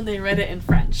high school and they read it in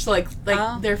French. So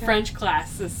their French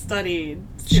classes studied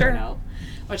Cyrano,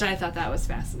 which I thought that was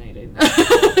fascinating.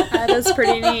 That is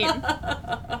pretty neat.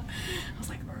 I was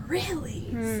like, really?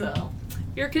 So,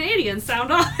 you're Canadian.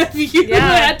 Sound off. You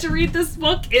had to read this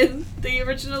book in the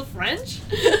original French?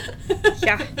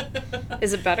 Yeah.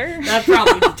 Is it better? That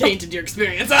probably tainted your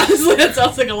experience, honestly. That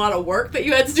sounds like a lot of work that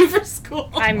you had to do for school.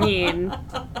 I mean,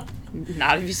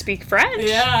 not if you speak French.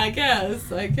 Yeah, I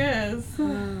guess.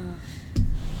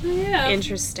 Yeah.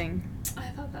 Interesting. I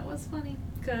thought that was funny.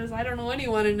 Because I don't know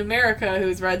anyone in America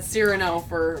who's read Cyrano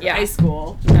for high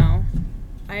school. No.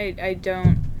 I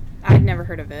don't. I'd never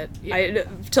heard of it.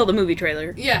 Till the movie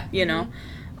trailer. Yeah. You know?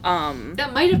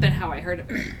 That might have been how I heard it.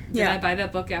 Did Yeah. I buy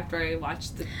that book after I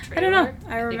watched the trailer? I don't know.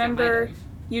 I think remember might have.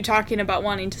 you talking about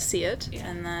wanting to see it, Yeah.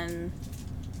 and then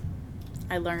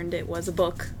I learned it was a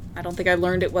book. I don't think I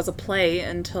learned it was a play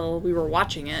until we were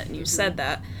watching it, and you said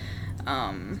that.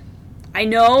 I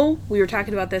know we were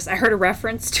talking about this. I heard a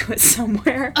reference to it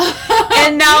somewhere.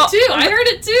 And now... Me too. I heard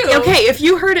it too. Okay, if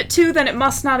you heard it too, then it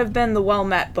must not have been the Well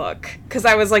Met book. Because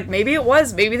I was like, maybe it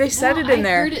was. Maybe they said it in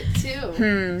there. I heard it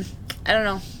too. I don't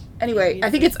know. Anyway, I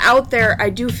think it's out there. I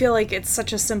do feel like it's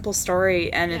such a simple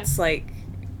story, and it's like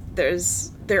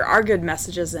there are good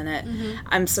messages in it.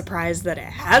 I'm surprised that it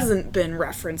hasn't been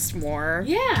referenced more.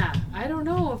 Yeah. I don't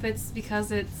know if it's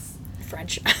because it's...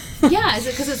 French. Yeah, is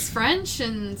it because it's French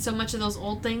and so much of those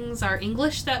old things are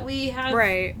English that we have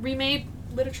remade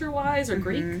literature-wise, or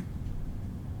Greek?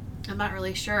 I'm not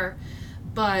really sure.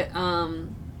 But, yeah, I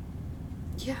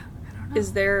don't know.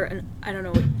 Is there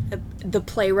the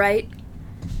playwright?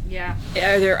 Yeah.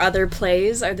 Are there other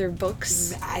plays? Are there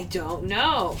books? I don't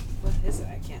know. What is it?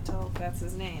 I can't tell if that's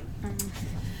his name.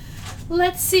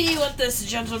 Let's see what this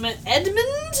gentleman...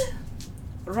 Edmund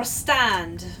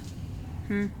Rostand.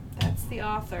 That's the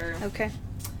author. Okay.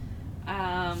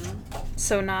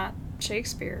 So not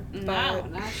Shakespeare. No,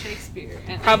 But not Shakespeare.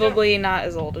 And probably not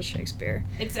as old as Shakespeare.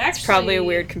 It's actually... Probably a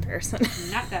weird comparison.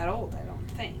 Not that old, I don't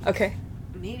think. Okay.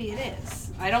 Maybe it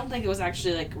is. I don't think it was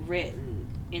actually, like, written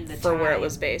in the For time where it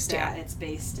was based, that it's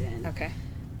based in. Okay.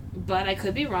 But I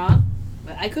could be wrong.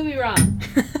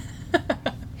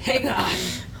 Hang on.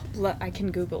 I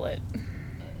can Google it.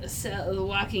 So, the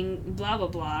walking blah, blah,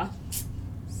 blah.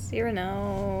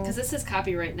 Cyrano. Because this says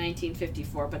copyright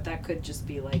 1954, but that could just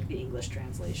be, like, the English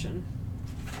translation.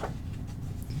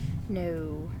 No.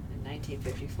 And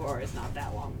 1954 is not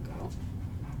that long ago.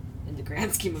 In the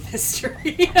grand scheme of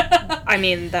history. I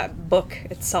mean, that book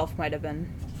itself might have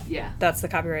been. Yeah. That's the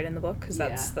copyright in the book, because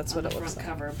that's what it looks like.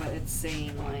 on the front cover, but it's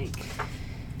saying,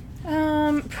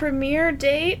 like... Premiere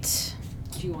date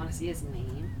Do you want to see his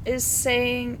name? is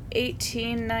saying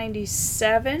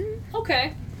 1897.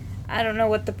 Okay. I don't know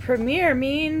what the premiere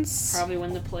means. Probably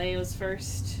when the play was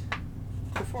first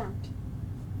performed.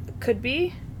 Could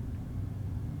be.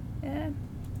 Yeah.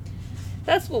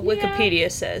 That's what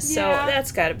Wikipedia says, so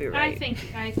that's got to be right. I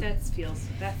think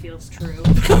that feels true.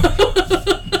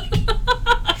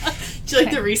 Do you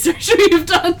like the research we've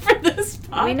done for this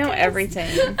podcast? We know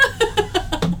everything.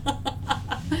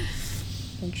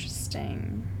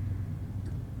 Interesting.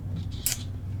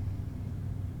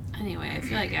 Anyway, I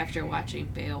feel like after watching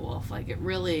Beowulf, like it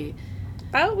really...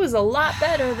 That was a lot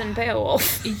better than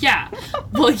Beowulf. Yeah.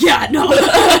 Well, yeah, no.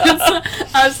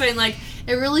 I was saying, like,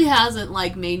 it really hasn't,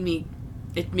 like, made me...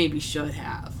 It maybe should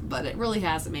have, but it really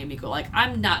hasn't made me go, like,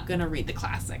 I'm not gonna read the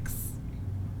classics.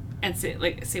 And say,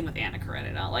 like, same with Anna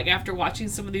Karenina. Like, after watching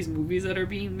some of these movies that are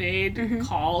being made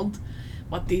called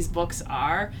what these books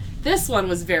are, this one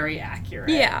was very accurate.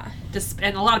 Yeah.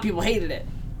 And a lot of people hated it.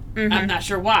 I'm not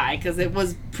sure why, because it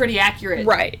was pretty accurate.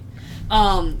 Right.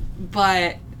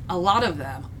 But a lot of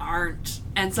them aren't.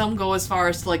 And some go as far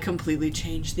as to, like, completely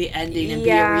change the ending and be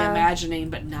a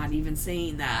reimagining, but not even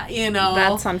saying that, you know?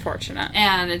 That's unfortunate.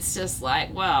 And it's just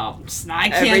like, well, I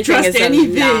can't trust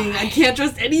anything. I can't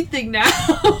trust anything now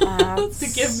to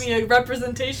give me a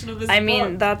representation of this book. I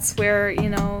mean, that's where, you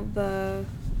know, the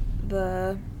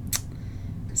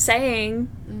saying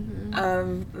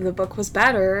of the book was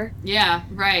better. Yeah,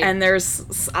 right. And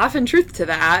there's often truth to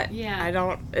that.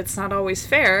 Yeah. It's not always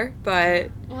fair,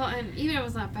 but... Well, and even if it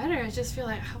was not better, I just feel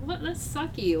like, what, that's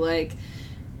sucky. Like,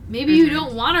 maybe you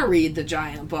don't want to read the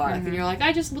giant book, and you're like,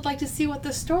 I just would like to see what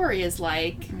the story is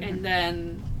like, and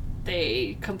then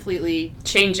they completely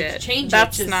change it.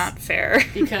 That's not fair.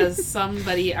 Because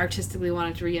somebody artistically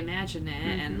wanted to reimagine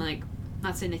it, and, like,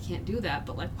 not saying they can't do that,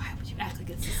 but, like, why would you act like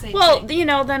it's the same Well, thing? you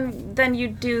know, then you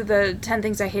do the 10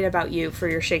 Things I Hate About You for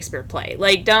your Shakespeare play.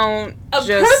 Like, don't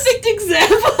perfect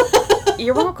example!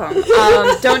 You're welcome.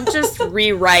 Don't just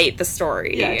rewrite the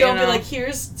story. Yeah, don't be like,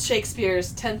 here's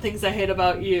Shakespeare's 10 Things I Hate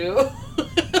About You.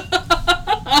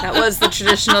 That was the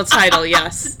traditional title,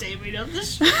 yes. The naming of the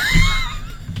show.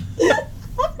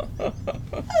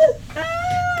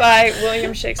 By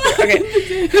William Shakespeare. Okay.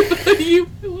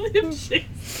 William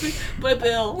Shakespeare. By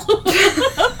Bill.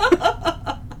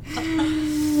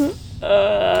 Oh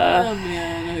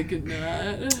man, I could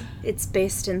not. It's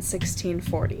based in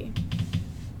 1640.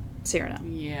 Cyrano.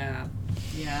 Yeah.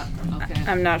 Okay.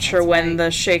 I'm not sure when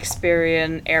the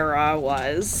Shakespearean era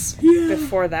was.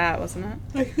 Before that, wasn't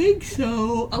it? I think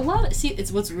so.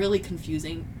 It's what's really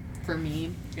confusing for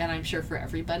me, and I'm sure for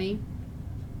everybody,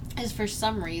 is for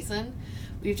some reason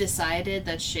we've decided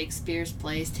that Shakespeare's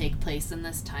plays take place in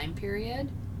this time period,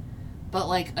 But,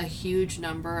 like, a huge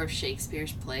number of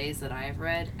Shakespeare's plays that I've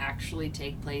read actually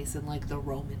take place in, like, the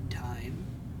Roman time.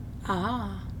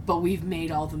 Ah. But we've made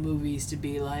all the movies to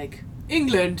be, like,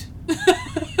 England!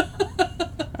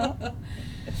 Oh.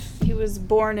 He was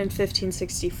born in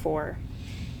 1564.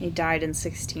 He died in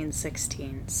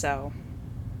 1616, so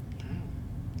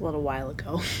a little while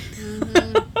ago.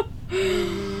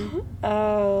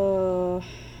 Oh.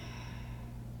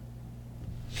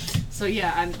 So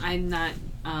yeah, I'm not.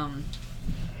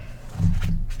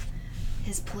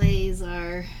 His plays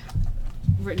are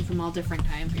written from all different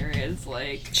time periods,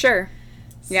 like. Sure.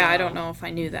 Yeah, So. I don't know if I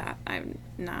knew that. I'm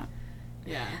not.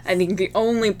 Yeah. I think the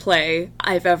only play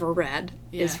I've ever read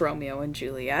is Romeo and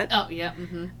Juliet. Oh yeah.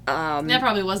 That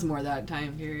probably was more that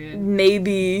time period.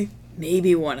 Maybe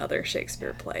one other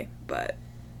Shakespeare play, but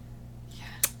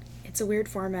it's a weird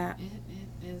format.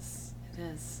 It is.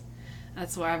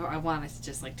 That's why I wanted to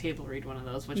just like table read one of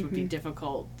those, which would be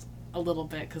difficult a little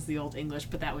bit because the Old English,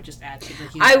 but that would just add to the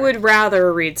humor. I would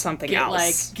rather read something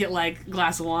else. Get a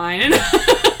glass of wine and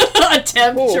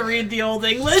attempt to read the Old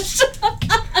English.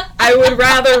 I would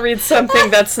rather read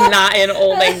something that's not in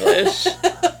Old English.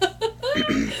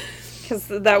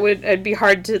 Because it'd be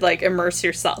hard to, like, immerse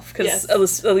yourself. Because, at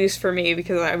least for me,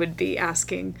 because I would be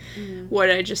asking, what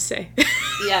did I just say?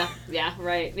 Yeah,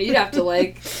 right. You'd have to,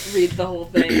 like, read the whole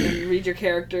thing and read your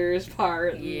character's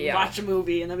part and watch a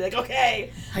movie and then be like,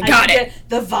 okay, I got it.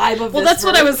 The vibe of well, this that's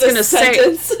what I was going to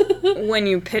say say when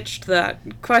you pitched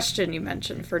that question you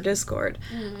mentioned for Discord.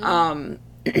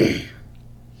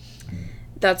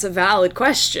 That's a valid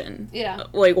question. Yeah.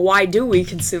 Like, why do we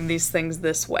consume these things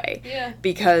this way? Yeah.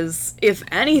 Because, if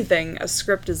anything, a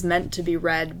script is meant to be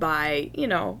read by,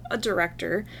 a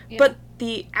director, but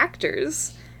the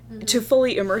actors, to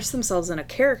fully immerse themselves in a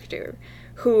character,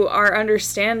 who are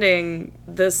understanding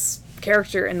this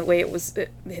character and the way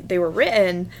they were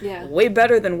written way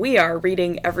better than we are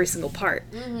reading every single part.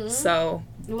 So...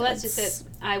 Well, that's just it.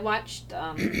 I watched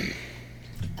a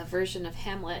version of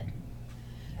Hamlet,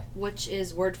 which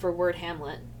is word for word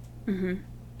Hamlet. It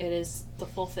is the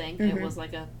full thing. It was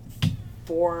like a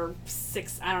 4,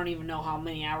 6, I don't even know how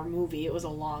many hour movie. It was a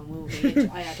long movie.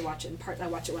 I had to watch it in parts. I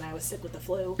watched it when I was sick with the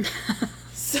flu.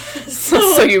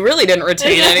 So you really didn't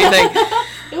retain anything.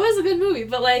 It was a good movie,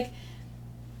 but like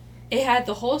it had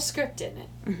the whole script in it.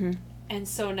 And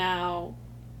so now,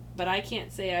 but I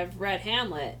can't say I've read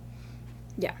Hamlet.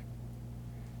 Yeah.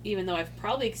 Even though I've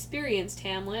probably experienced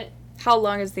Hamlet. How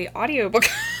long is the audiobook?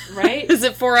 Right? Is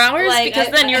it 4 hours? Like, because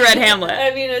then you read Hamlet.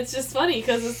 I mean, it's just funny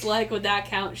because it's like, would that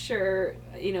count? Sure,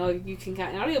 you can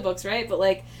count audiobooks, right? But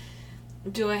like,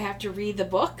 do I have to read the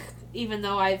book even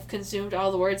though I've consumed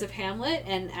all the words of Hamlet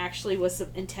and actually was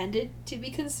intended to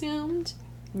be consumed?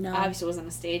 No. Obviously, it wasn't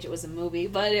a stage; it was a movie,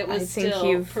 but it was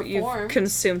still performed. You've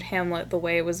consumed Hamlet the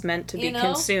way it was meant to be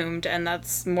consumed, and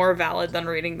that's more valid than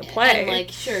reading the play. And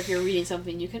like, sure, if you're reading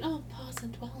something, you can pause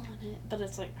and dwell on it, but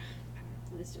it's like.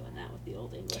 Is doing that with the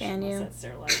Old English. Can you? That's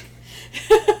their like.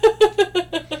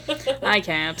 I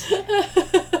can't. So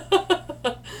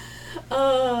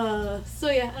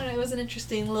yeah, I don't know. It was an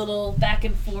interesting little back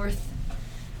and forth.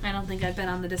 I don't think I've been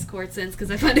on the Discord since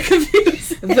because I find it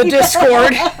confusing. The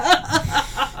Discord.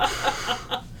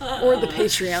 Or the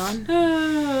Patreon.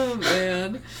 Oh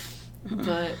man.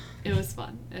 But it was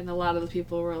fun, and a lot of the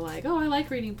people were like, "Oh, I like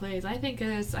reading plays. I think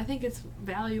it's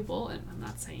valuable." And I'm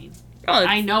not saying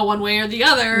I know one way or the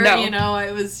other. No.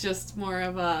 It was just more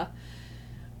of a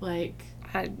like.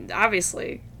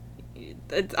 Obviously,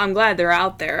 I'm glad they're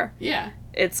out there. Yeah.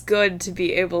 It's good to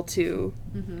be able to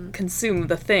consume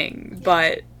the thing,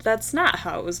 but that's not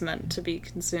how it was meant to be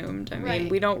consumed. I mean,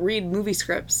 we don't read movie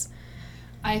scripts.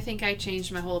 I think I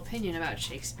changed my whole opinion about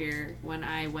Shakespeare when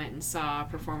I went and saw a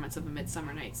performance of A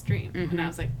Midsummer Night's Dream. And I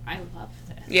was like, I love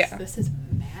this. Yeah. This is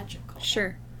magical.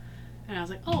 Sure. And I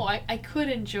was like, I could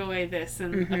enjoy this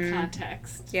in a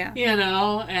context. Yeah. And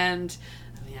I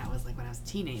mean, that was like when I was a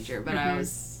teenager, but I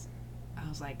was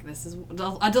like, this is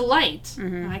a delight.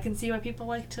 And I can see why people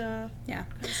like to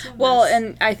consume this.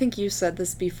 And I think you said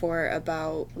this before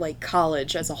about, like,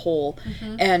 college as a whole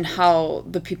and how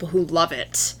the people who love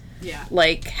it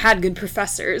like, had good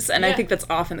professors. And I think that's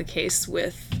often the case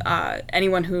with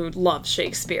anyone who loves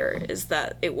Shakespeare, is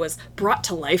that it was brought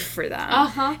to life for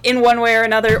them in one way or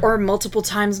another, or multiple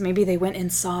times. Maybe they went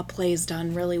and saw plays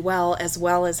done really well as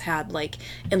had, like,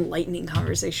 enlightening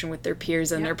conversation with their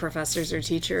peers and their professors or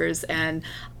teachers, and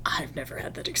I've never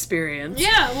had that experience.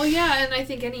 Yeah, well, yeah, and I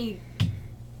think any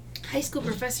high school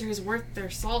professor who's worth their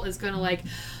salt is going to, like,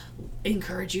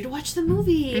 encourage you to watch the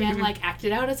movie and like act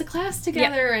it out as a class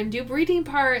together and do reading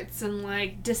parts and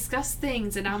like discuss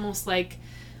things and almost like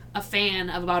a fan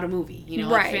about a movie, you know,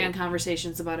 like fan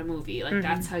conversations about a movie. Like,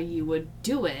 that's how you would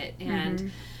do it.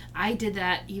 And I did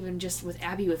that even just with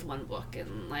Abby with one book.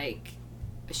 And, like,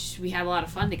 we had a lot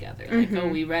of fun together. Like,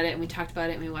 we read it and we talked about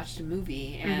it and we watched a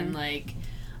movie. And, like,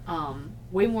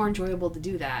 way more enjoyable to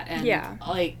do that. And,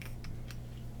 like,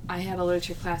 I had a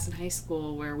literature class in high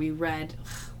school where we read,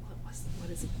 what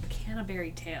is it?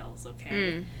 Canterbury Tales,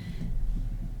 okay?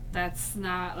 That's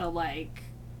not a, like,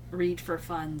 read for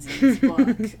funsies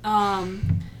book.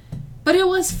 But it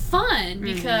was fun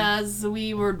because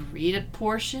we would read a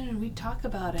portion and we'd talk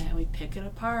about it and we'd pick it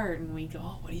apart and we'd go,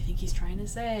 oh, what do you think he's trying to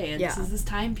say? And this is this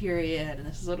time period and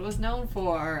this is what it was known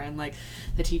for. And, like,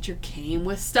 the teacher came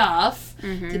with stuff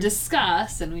to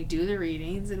discuss and we do the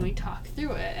readings and we talk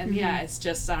through it. And, it's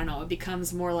just, I don't know, it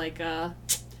becomes more like a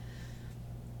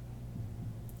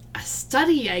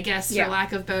study, I guess, for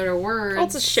lack of better words. Well,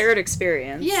 it's a shared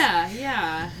experience.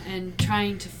 Yeah. And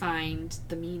trying to find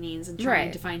the meanings and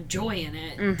trying to find joy in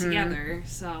it together.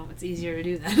 So it's easier to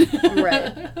do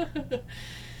that.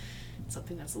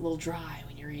 Something that's a little dry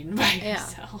when you're reading by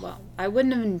yourself. Well, I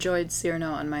wouldn't have enjoyed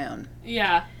Cyrano on my own.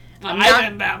 Yeah. I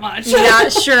didn't that much.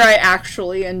 Not sure I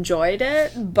actually enjoyed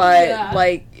it, but,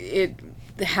 like, it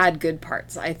had good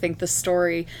parts. I think the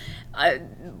story...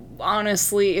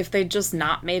 honestly, if they just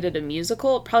not made it a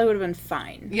musical, it probably would have been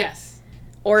fine. Yes.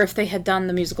 Or if they had done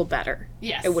the musical better.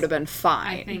 Yes. It would have been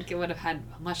fine. I think it would have had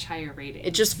a much higher rating.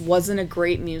 It just wasn't a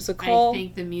great musical. I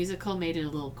think the musical made it a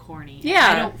little corny.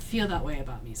 Yeah. I don't feel that way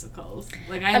about musicals.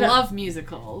 Like, I love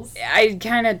musicals. I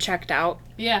kind of checked out.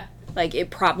 Yeah. Like,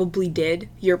 it probably did.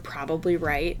 You're probably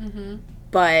right.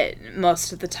 But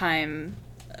most of the time,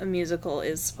 a musical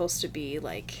is supposed to be,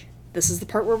 like... This is the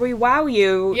part where we wow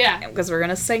you. Yeah. Because we're going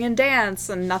to sing and dance,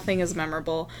 and nothing is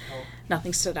memorable. Oh.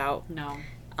 Nothing stood out. No.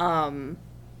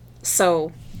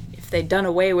 So, if they'd done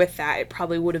away with that, it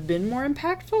probably would have been more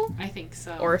impactful. I think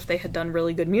so. Or if they had done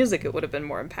really good music, it would have been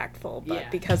more impactful. But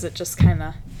because it just kind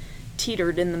of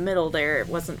teetered in the middle there, it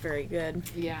wasn't very good.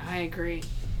 Yeah, I agree.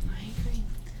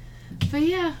 But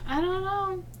yeah, I don't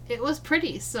know. It was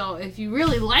pretty, so if you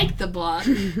really like the book,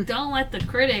 don't let the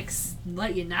critics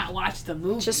let you not watch the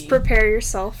movie. Just prepare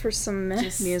yourself for some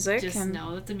music. Just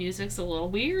know that the music's a little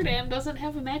weird and doesn't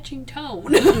have a matching tone.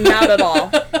 Not at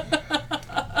all.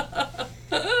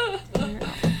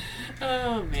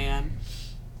 Oh, man.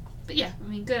 But yeah, I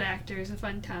mean, good actors, a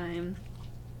fun time.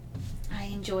 I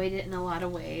enjoyed it in a lot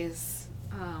of ways.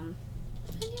 And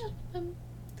yeah,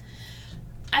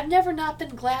 I've never not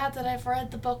been glad that I've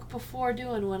read the book before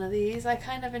doing one of these. I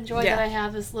kind of enjoy that I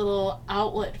have this little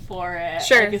outlet for it.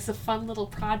 Sure. Like, it's a fun little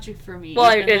project for me.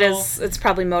 Well, it's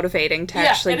probably motivating to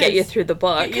actually get you through the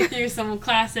book. Get you through some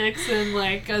classics, and,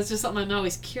 like, it's just something I'm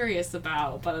always curious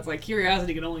about. But it's like,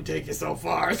 curiosity can only take you so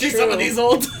far through some of these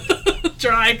old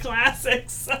dry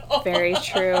classics. So. Very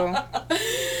true.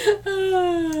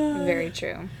 Very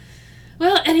true.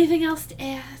 Well, anything else to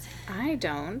add? I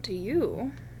don't. Do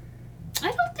you?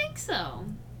 I don't think so.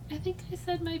 I think I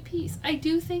said my piece. I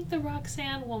do think the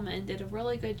Roxanne woman did a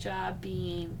really good job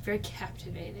being very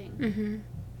captivating. Mm-hmm.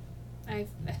 I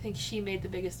think she made the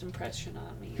biggest impression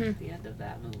on me at the end of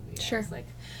that movie. Sure. I was like,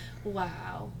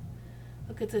 wow,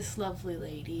 look at this lovely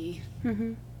lady.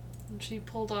 Mm-hmm. And she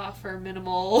pulled off her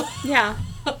minimal... Yeah.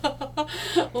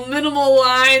 minimal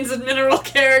lines and minimal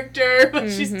character, but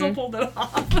she still pulled it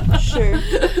off. Sure.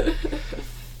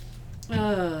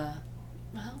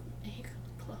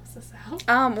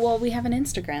 Well, we have an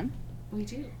Instagram. We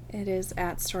do. It is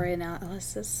at Story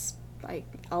Analysis. I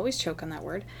always choke on that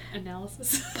word.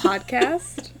 Analysis.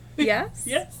 Podcast. Yes.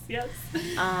 Yes.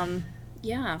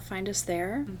 Yeah, find us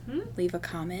there. Mm-hmm. Leave a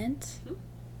comment.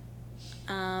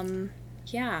 Mm-hmm.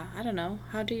 Yeah, I don't know.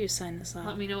 How do you sign this off?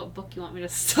 Let me know what book you want me to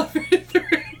suffer through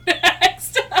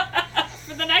next.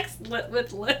 For the next Lit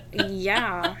with Lit.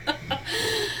 Yeah.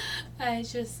 I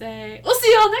just say, we'll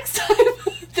see you all next time.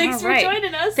 Thanks for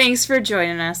joining us. Thanks for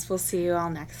joining us. We'll see you all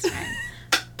next time.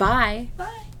 Bye.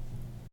 Bye.